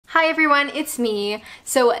Hi everyone, it's me.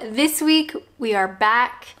 So this week we are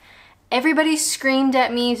back. Everybody screamed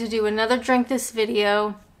at me to do another drink this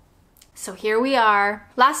video. So here we are.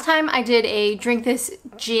 Last time I did a drink this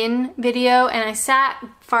gin video and I sat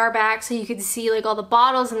far back so you could see like all the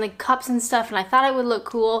bottles and the cups and stuff, and I thought it would look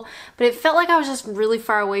cool, but it felt like I was just really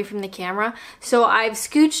far away from the camera. So I've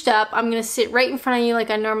scooched up. I'm gonna sit right in front of you like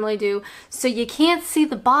I normally do, so you can't see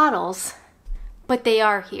the bottles, but they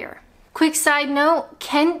are here. Quick side note,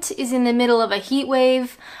 Kent is in the middle of a heat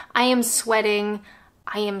wave. I am sweating.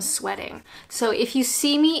 So if you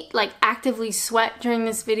see me like actively sweat during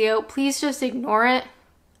this video, please just ignore it,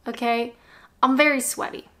 okay? I'm very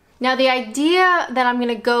sweaty. Now the idea that I'm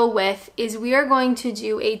gonna go with is we are going to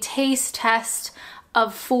do a taste test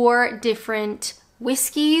of 4 different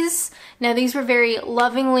whiskeys. Now these were very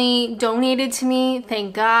lovingly donated to me,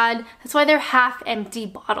 thank God. That's why they're half empty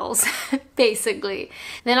bottles, basically.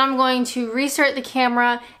 Then I'm going to restart the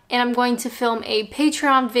camera and I'm going to film a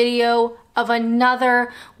Patreon video of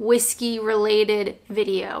another whiskey related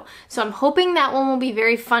video. So I'm hoping that one will be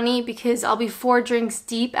very funny because I'll be 4 drinks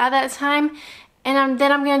deep at that time, and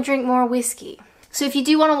then I'm gonna drink more whiskey. So if you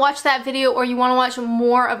do want to watch that video or you want to watch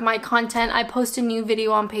more of my content, I post a new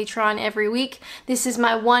video on Patreon every week. This is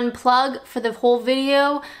my one plug for the whole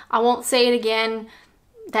video. I won't say it again.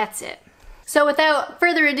 That's it. So without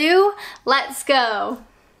further ado, let's go.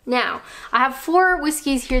 Now, I have 4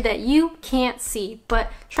 whiskeys here that you can't see,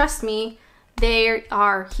 but trust me, they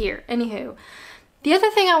are here. Anywho, the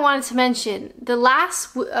other thing I wanted to mention, the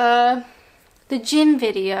last, the gin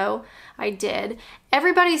video I did,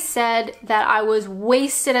 everybody said that I was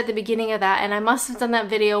wasted at the beginning of that, and I must have done that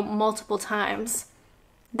video multiple times.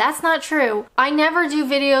 That's not true. I never do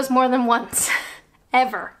videos more than once.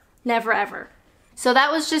 Ever. Never ever. So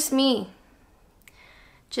that was just me.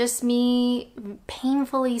 Just me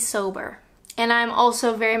painfully sober. And I'm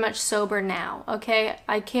also very much sober now, okay?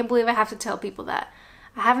 I can't believe I have to tell people that.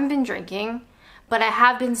 I haven't been drinking, but I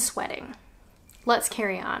have been sweating. Let's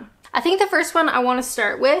carry on. I think the first one I want to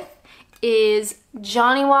start with is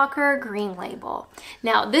Johnnie Walker Green Label.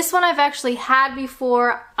 Now this one I've actually had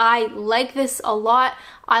before. I like this a lot.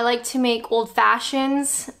 I like to make old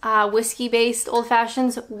fashions, whiskey based old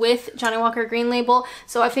fashions with Johnnie Walker Green Label.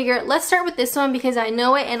 So I figure let's start with this one because I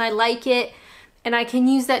know it and I like it and I can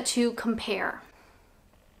use that to compare.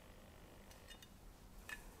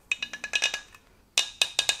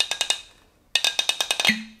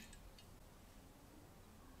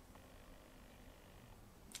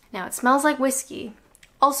 Now it smells like whiskey.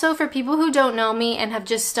 Also, for people who don't know me and have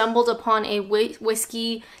just stumbled upon a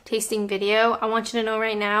whiskey tasting video, I want you to know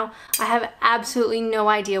right now, I have absolutely no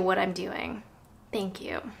idea what I'm doing. Thank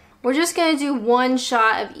you. We're just gonna do 1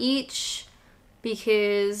 shot of each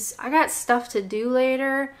because I got stuff to do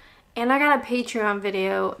later and I got a Patreon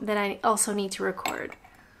video that I also need to record.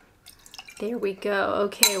 There we go.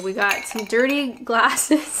 Okay, we got some dirty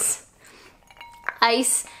glasses,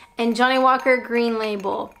 ice, and Johnnie Walker Green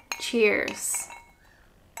Label. Cheers.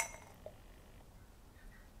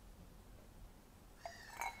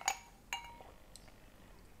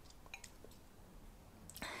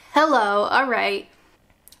 Hello, all right.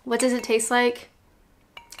 What does it taste like?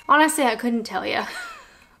 Honestly, I couldn't tell you.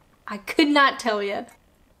 I could not tell you.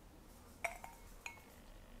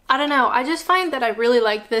 I don't know, I just find that I really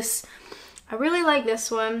like this. I really like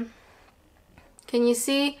this one. Can you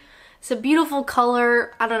see? It's a beautiful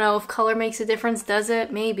color. I don't know if color makes a difference, does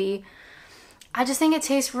it? Maybe. I just think it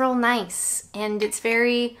tastes real nice and it's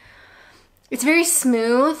very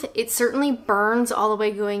smooth. It certainly burns all the way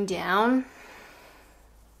going down.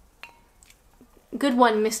 Good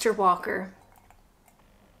one, Mr. Walker.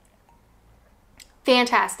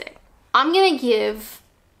 Fantastic. I'm gonna give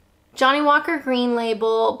Johnnie Walker Green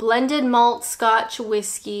Label Blended Malt Scotch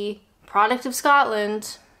Whiskey, product of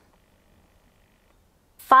Scotland,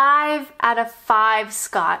 5 out of 5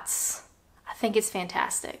 Scots. I think it's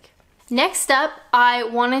fantastic. Next up, I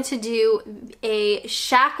wanted to do a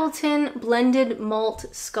Shackleton Blended Malt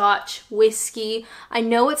Scotch Whiskey. I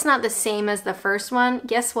know it's not the same as the first one.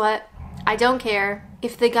 Guess what? I don't care.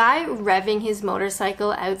 If the guy revving his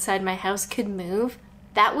motorcycle outside my house could move,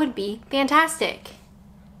 that would be fantastic.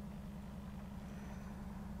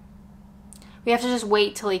 We have to just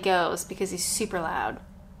wait till he goes because he's super loud.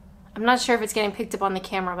 I'm not sure if it's getting picked up on the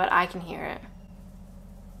camera, but I can hear it.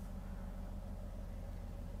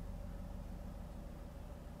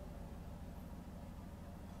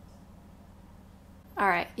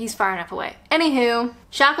 Alright, he's far enough away. Anywho,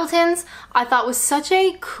 Shackleton's I thought was such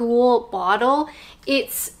a cool bottle.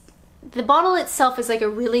 The bottle itself is like a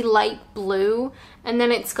really light blue, and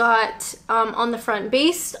then it's got on the front,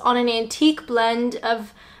 based on an antique blend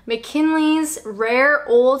of McKinley's Rare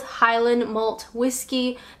Old Highland Malt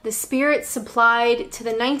Whiskey, the spirit supplied to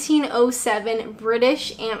the 1907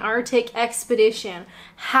 British Antarctic Expedition.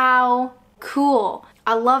 How cool.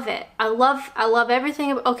 I love it. I love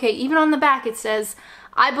everything. Okay, even on the back it says,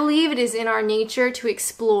 I believe it is in our nature to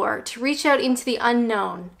explore, to reach out into the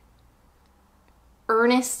unknown.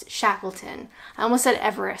 Ernest Shackleton. I almost said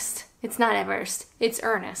Everest. It's not Everest. It's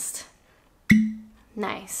Ernest.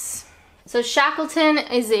 Nice. So Shackleton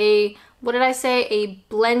is a, what did I say? A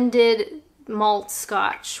blended malt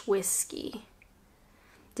Scotch whiskey.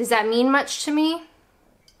 Does that mean much to me?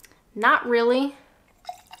 Not really.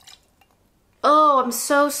 Oh, I'm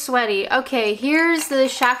so sweaty. Okay, here's the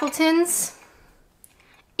Shackletons.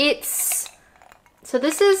 So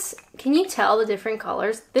this is, can you tell the different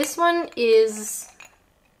colors? This one is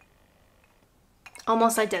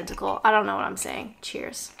almost identical. I don't know what I'm saying.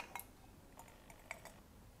 Cheers.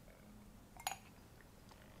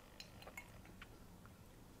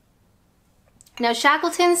 Now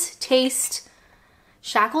Shackleton's tastes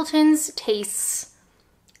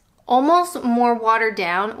almost more watered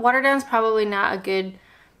down. Watered down is probably not a good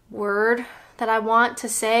word that I want to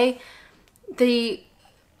say. The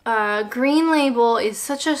green label is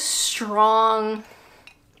such a strong,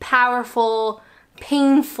 powerful,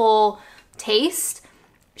 painful taste.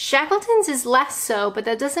 Shackleton's is less so, but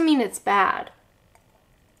that doesn't mean it's bad.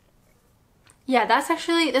 Yeah,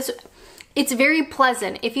 it's very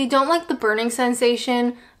pleasant. If you don't like the burning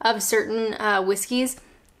sensation of certain whiskeys,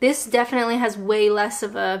 this definitely has way less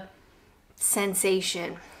of a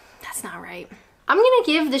sensation. That's not right. I'm gonna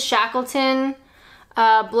give the Shackleton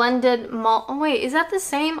blended malt, oh wait, is that the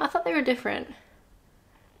same? I thought they were different.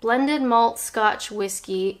 Blended malt Scotch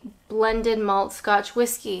whiskey, blended malt Scotch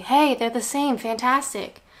whiskey. Hey, they're the same,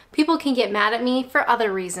 fantastic. People can get mad at me for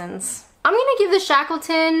other reasons. I'm gonna give the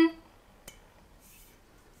Shackleton,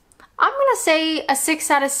 I'm gonna say a 6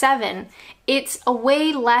 out of 7. It's a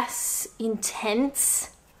way less intense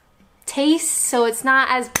taste, so it's not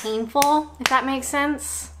as painful, if that makes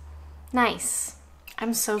sense. Nice.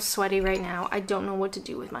 I'm so sweaty right now. I don't know what to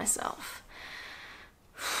do with myself.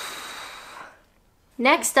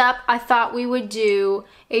 Next up, I thought we would do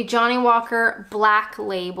a Johnnie Walker Black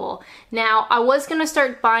Label. Now, I was gonna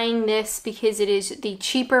start buying this because it is the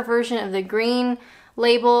cheaper version of the green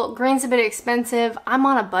label. Green's a bit expensive. I'm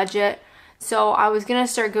on a budget, so I was gonna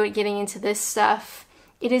start getting into this stuff.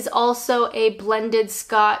 It is also a blended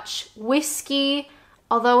Scotch whiskey,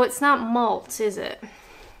 although it's not malt, is it?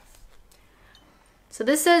 So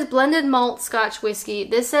this says blended malt Scotch whiskey.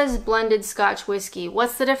 This says blended Scotch whiskey.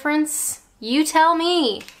 What's the difference? You tell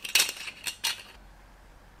me.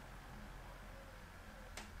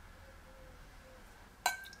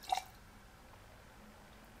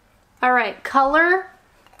 All right, color,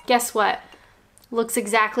 guess what? Looks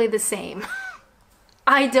exactly the same.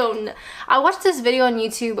 I don't know. I watched this video on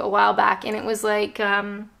YouTube a while back and it was like,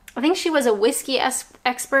 I think she was a whiskey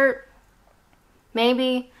expert,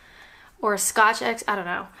 maybe, or a Scotch I don't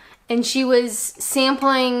know. And she was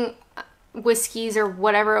sampling whiskeys or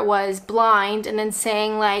whatever it was blind and then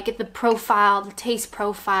saying like the profile, the taste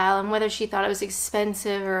profile, and whether she thought it was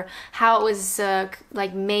expensive or how it was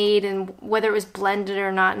like made and whether it was blended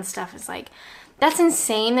or not and stuff. It's like, that's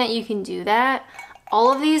insane that you can do that.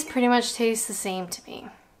 All of these pretty much taste the same to me.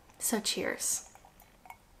 So cheers.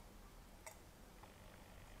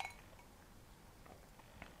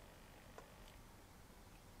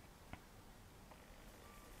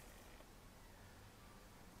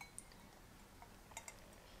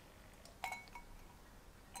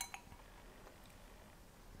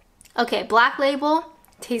 Okay, Black Label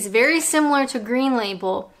tastes very similar to Green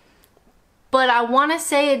Label, but I want to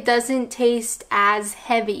say it doesn't taste as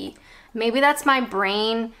heavy. Maybe that's my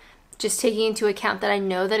brain just taking into account that I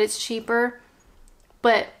know that it's cheaper,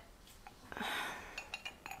 but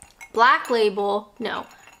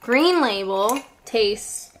Green Label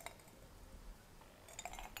tastes,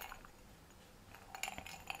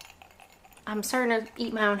 I'm starting to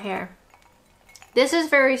eat my own hair. This is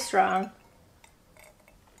very strong.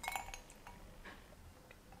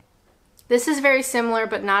 This is very similar,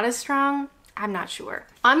 but not as strong. I'm not sure.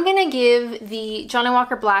 I'm gonna give the Johnnie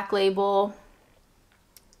Walker Black Label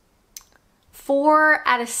 4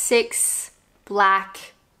 out of 6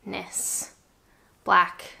 blackness.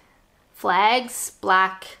 Black flags,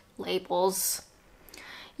 black labels.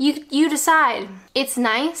 You decide. It's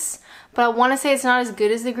nice, but I wanna say it's not as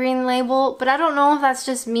good as the Green Label, but I don't know if that's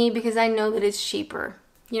just me because I know that it's cheaper.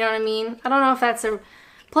 You know what I mean? I don't know if that's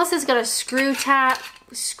plus it's got a screw cap.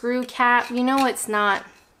 You know, it's not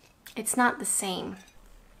the same.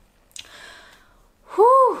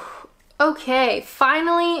 Whew. Okay,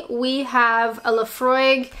 finally we have a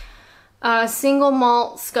Laphroaig single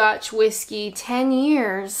malt Scotch whiskey, 10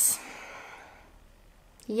 years.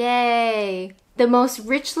 Yay! The most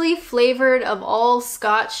richly flavored of all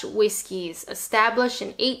Scotch whiskies, established in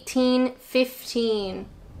 1815.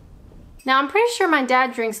 Now I'm pretty sure my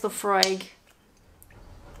dad drinks Laphroaig.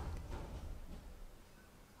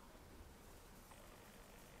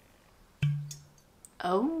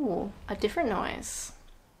 Oh, a different noise.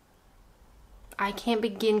 I can't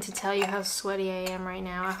begin to tell you how sweaty I am right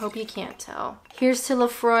now. I hope you can't tell. Here's to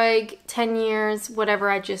Laphroaig, 10 years, whatever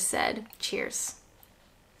I just said. Cheers.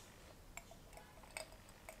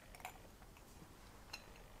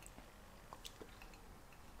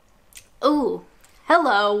 Ooh,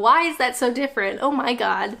 hello. Why is that so different? Oh my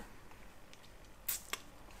God.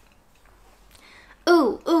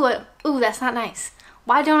 Ooh, that's not nice.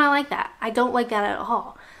 Why don't I like that? I don't like that at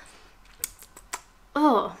all.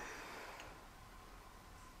 Oh.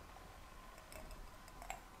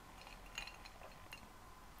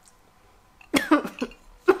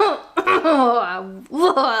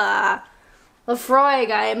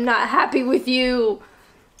 Laphroaig, I am not happy with you.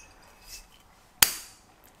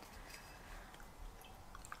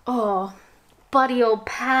 Oh, buddy old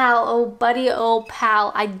pal. Oh, buddy old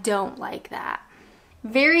pal. I don't like that.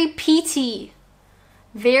 Very peaty.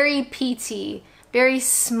 Very peaty. Very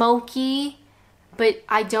smoky. But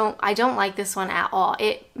I don't like this one at all.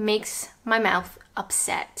 It makes my mouth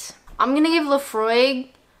upset. I'm gonna give Laphroaig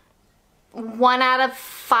 1 out of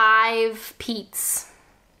 5 peats.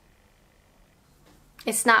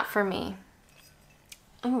 It's not for me.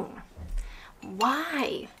 Ooh.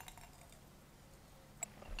 Why?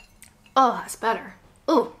 Oh, that's better.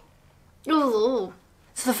 Ooh. Ooh.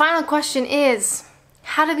 So the final question is,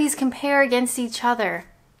 how do these compare against each other?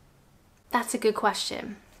 That's a good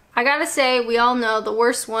question. I gotta say, we all know the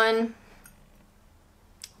worst one.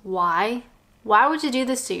 Why? Why would you do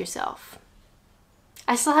this to yourself?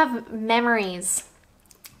 I still have memories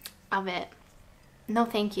of it. No,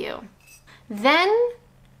 thank you. Then,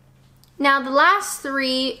 now the last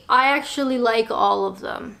 3, I actually like all of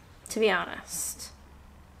them, to be honest.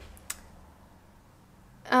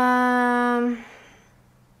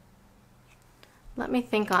 Let me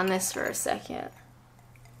think on this for a second.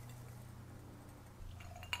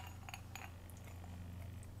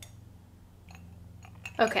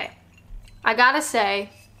 Okay, I gotta say,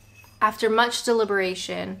 after much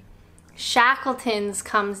deliberation, Shackleton's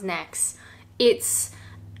comes next. It's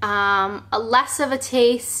a less of a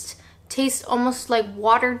taste almost like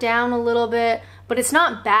watered down a little bit, but it's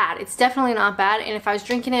not bad. It's definitely not bad, and if I was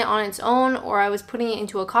drinking it on its own or I was putting it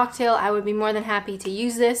into a cocktail, I would be more than happy to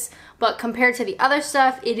use this, but compared to the other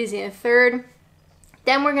stuff, it is in 3rd.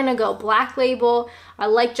 Then we're gonna go Black Label. I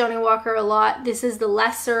like Johnny Walker a lot. This is the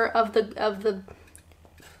lesser of the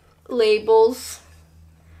labels.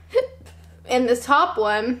 And the top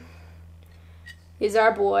one is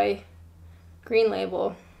our boy, Green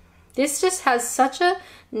Label. This just has such a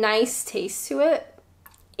nice taste to it,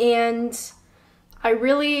 and I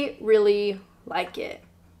really, really like it.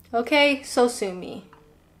 Okay, so sue me.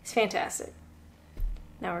 It's fantastic.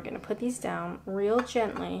 Now we're gonna put these down real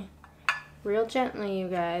gently, you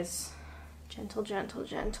guys. Gentle, gentle,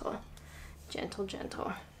 gentle, gentle,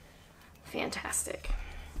 gentle. Fantastic.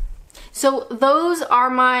 So those are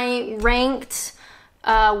my ranked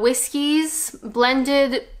whiskeys,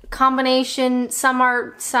 blended combination. Some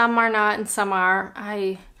are not, and some are.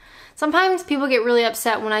 Sometimes people get really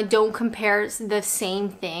upset when I don't compare the same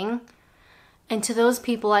thing. And to those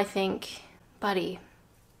people, I think, buddy,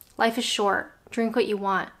 life is short. Drink what you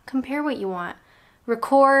want. Compare what you want.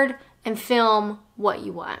 Record and film what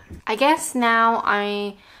you want. I guess now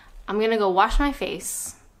I'm gonna go wash my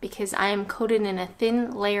face because I am coated in a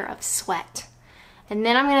thin layer of sweat. And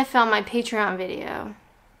then I'm gonna film my Patreon video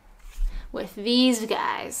with these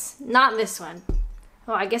guys. Not this one.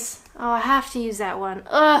 Oh, I have to use that one.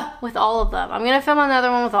 With all of them. I'm gonna film another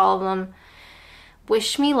one with all of them.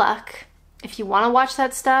 Wish me luck. If you wanna watch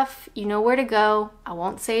that stuff, you know where to go. I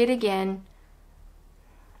won't say it again.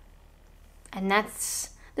 And this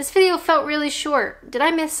video felt really short. Did I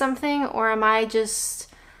miss something, or am I just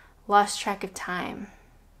lost track of time?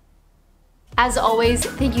 As always,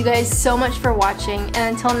 thank you guys so much for watching,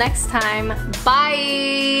 and until next time,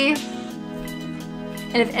 bye!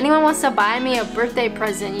 And if anyone wants to buy me a birthday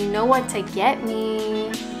present, you know what to get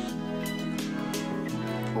me.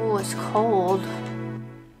 Oh, it's cold.